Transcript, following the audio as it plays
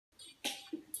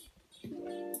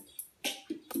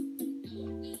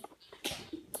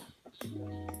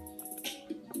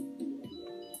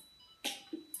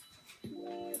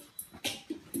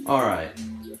Alright,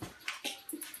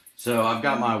 so I've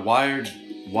got my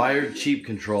wired cheap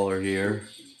controller here.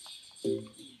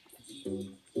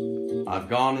 I've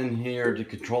gone in here to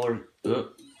controller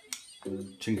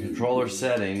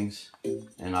settings,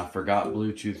 and I forgot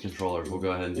Bluetooth controllers. We'll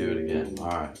go ahead and do it again.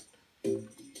 Alright.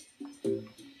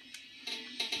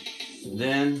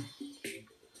 Then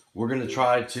we're going to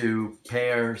try to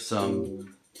pair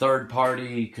some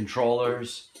third-party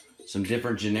controllers, some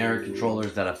different generic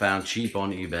controllers that I found cheap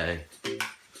on eBay.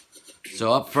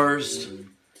 So up first,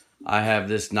 I have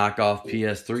this knockoff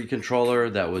PS3 controller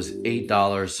that was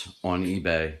 $8 on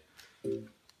eBay.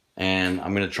 And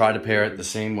I'm going to try to pair it the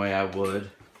same way I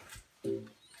would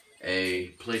a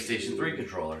PlayStation 3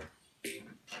 controller.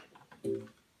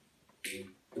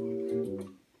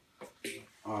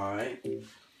 Alright,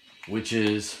 which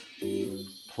is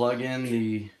plug in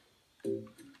the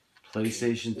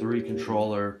PlayStation 3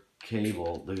 controller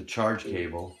cable, the charge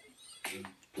cable,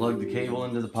 plug the cable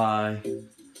into the Pi.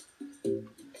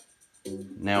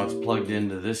 Now it's plugged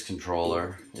into this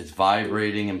controller. It's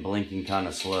vibrating and blinking kind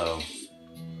of slow.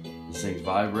 This thing's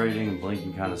vibrating and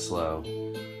blinking kind of slow.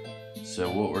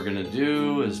 So what we're gonna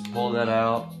do is pull that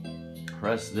out,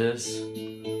 press this,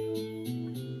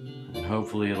 and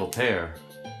hopefully it'll pair.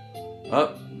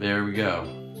 Oh, there we go.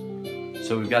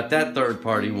 So we've got that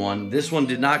third-party one. This one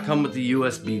did not come with the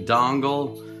USB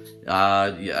dongle.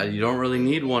 You don't really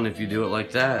need one if you do it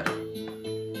like that.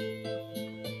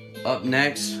 Up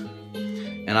next,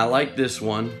 and I like this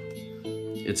one.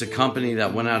 It's a company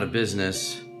that went out of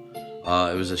business.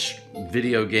 It was a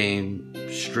video game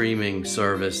streaming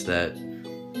service that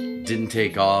didn't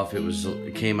take off.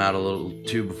 It came out a little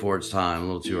too before its time, a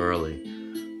little too early.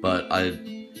 But I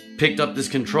picked up this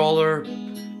controller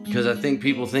because I think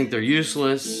people think they're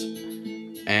useless,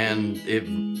 and it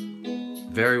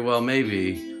very well may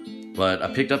be. But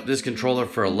I picked up this controller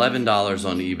for $11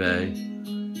 on eBay.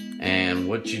 And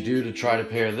what you do to try to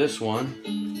pair this one,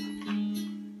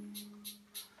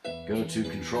 go to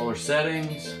controller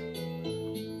settings.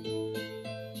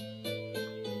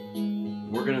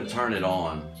 We're going to turn it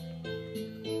on.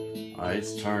 Alright,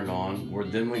 it's turned on.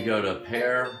 Then we go to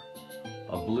pair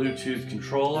a Bluetooth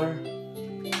controller.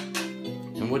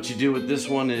 And what you do with this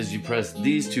one is you press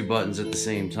these two buttons at the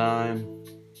same time.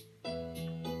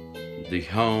 The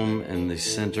home and the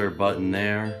center button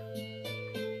there.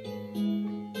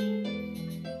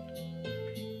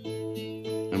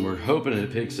 And we're hoping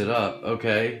it picks it up.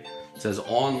 Okay, it says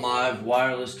on live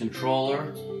wireless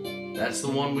controller. That's the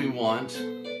one we want.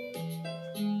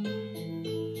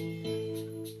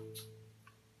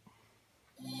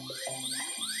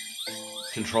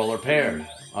 Controller paired.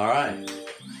 Alright.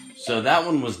 So that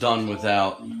one was done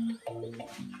without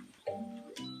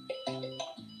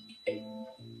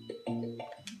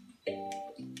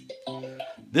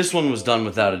this one was done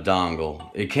without a dongle.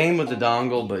 It came with a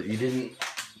dongle, but you didn't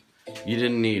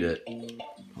need it.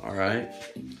 Alright.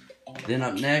 Then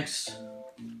up next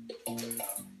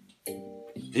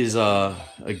is a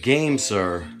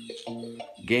GameSir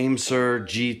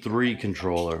G3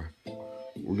 controller.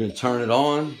 We're gonna turn it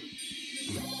on.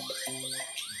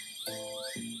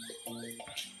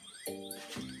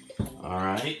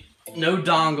 Alright, no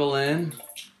dongle in.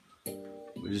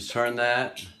 We just turn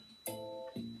that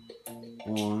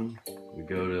on. We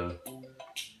go to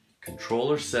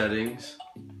controller settings,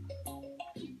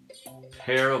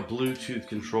 pair a Bluetooth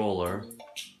controller.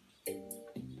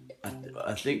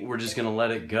 I think we're just gonna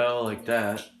let it go like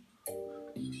that.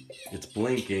 It's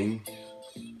blinking.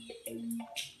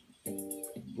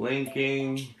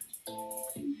 Blinking.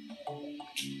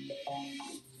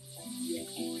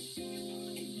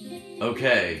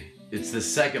 Okay, it's the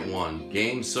second one,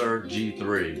 GameSir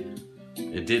G3.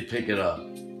 It did pick it up,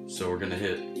 so we're gonna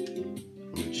hit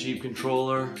the cheap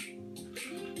controller.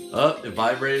 Oh, it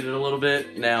vibrated a little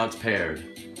bit. Now it's paired.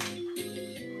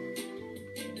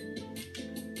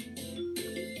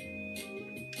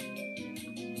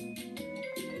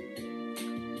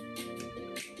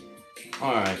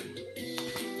 All right,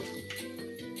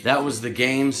 that was the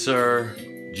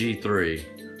GameSir G3.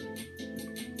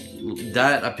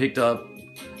 That I picked up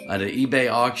at an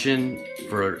eBay auction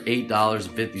for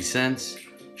 $8.50,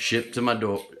 shipped to my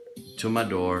door,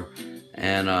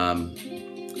 and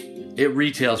it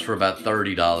retails for about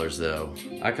 $30 though.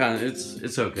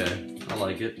 It's okay. I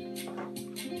like it.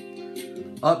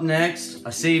 Up next,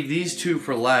 I saved these two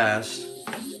for last.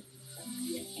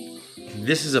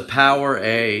 This is a Power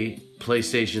A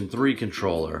PlayStation 3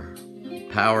 controller,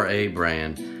 Power A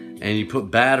brand, and you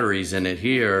put batteries in it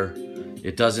here.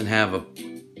 It doesn't have a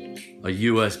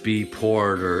USB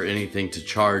port or anything to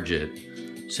charge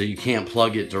it, so you can't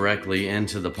plug it directly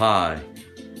into the Pi.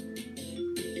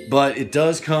 But it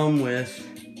does come with,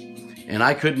 and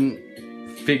I couldn't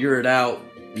figure it out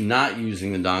not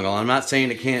using the dongle. I'm not saying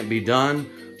it can't be done,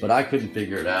 but I couldn't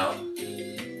figure it out.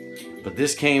 But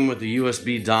this came with the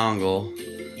USB dongle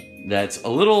that's a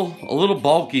little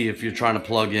bulky if you're trying to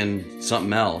plug in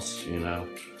something else, you know.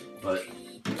 But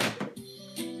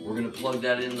we're gonna plug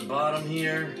that in the bottom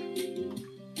here.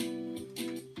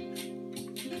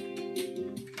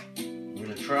 I'm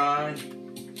gonna try.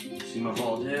 See my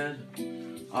bald head?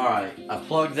 All right, I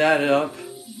plugged that up.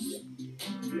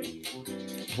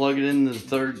 Plug it in the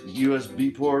third USB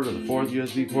port or the fourth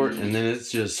USB port, and then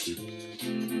it's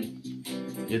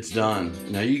done.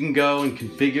 Now you can go and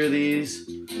configure these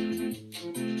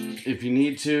if you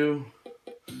need to.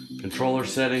 Controller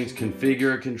settings,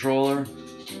 configure a controller,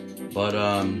 but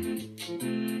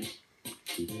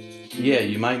yeah,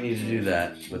 you might need to do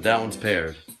that. But that one's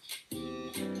paired.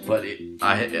 But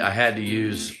I had to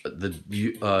use the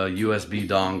USB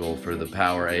dongle for the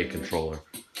Power A controller.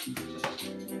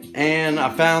 And I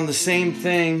found the same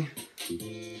thing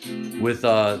with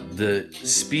the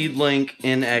SpeedLink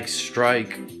NX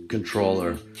Strike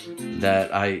controller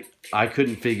that I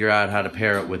couldn't figure out how to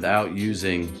pair it without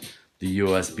using the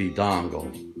USB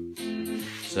dongle.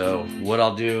 So what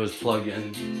I'll do is plug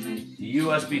in the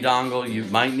USB dongle. You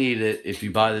might need it if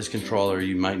you buy this controller.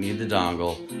 You might need the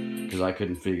dongle because I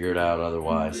couldn't figure it out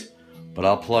otherwise. But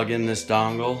I'll plug in this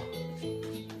dongle.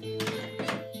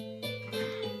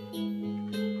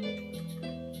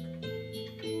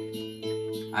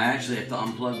 I actually have to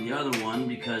unplug the other one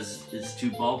because it's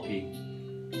too bulky.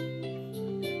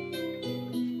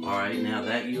 Alright, now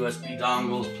that USB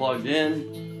dongle is plugged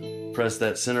in. Press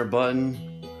that center button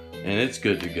and it's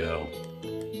good to go.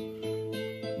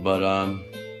 But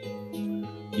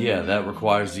yeah, that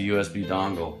requires the USB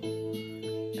dongle.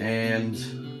 And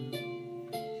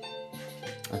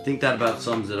I think that about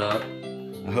sums it up.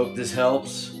 I hope this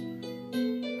helps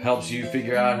you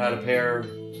figure out how to pair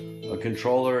a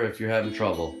controller if you're having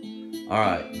trouble.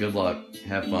 Alright, good luck.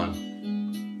 Have fun.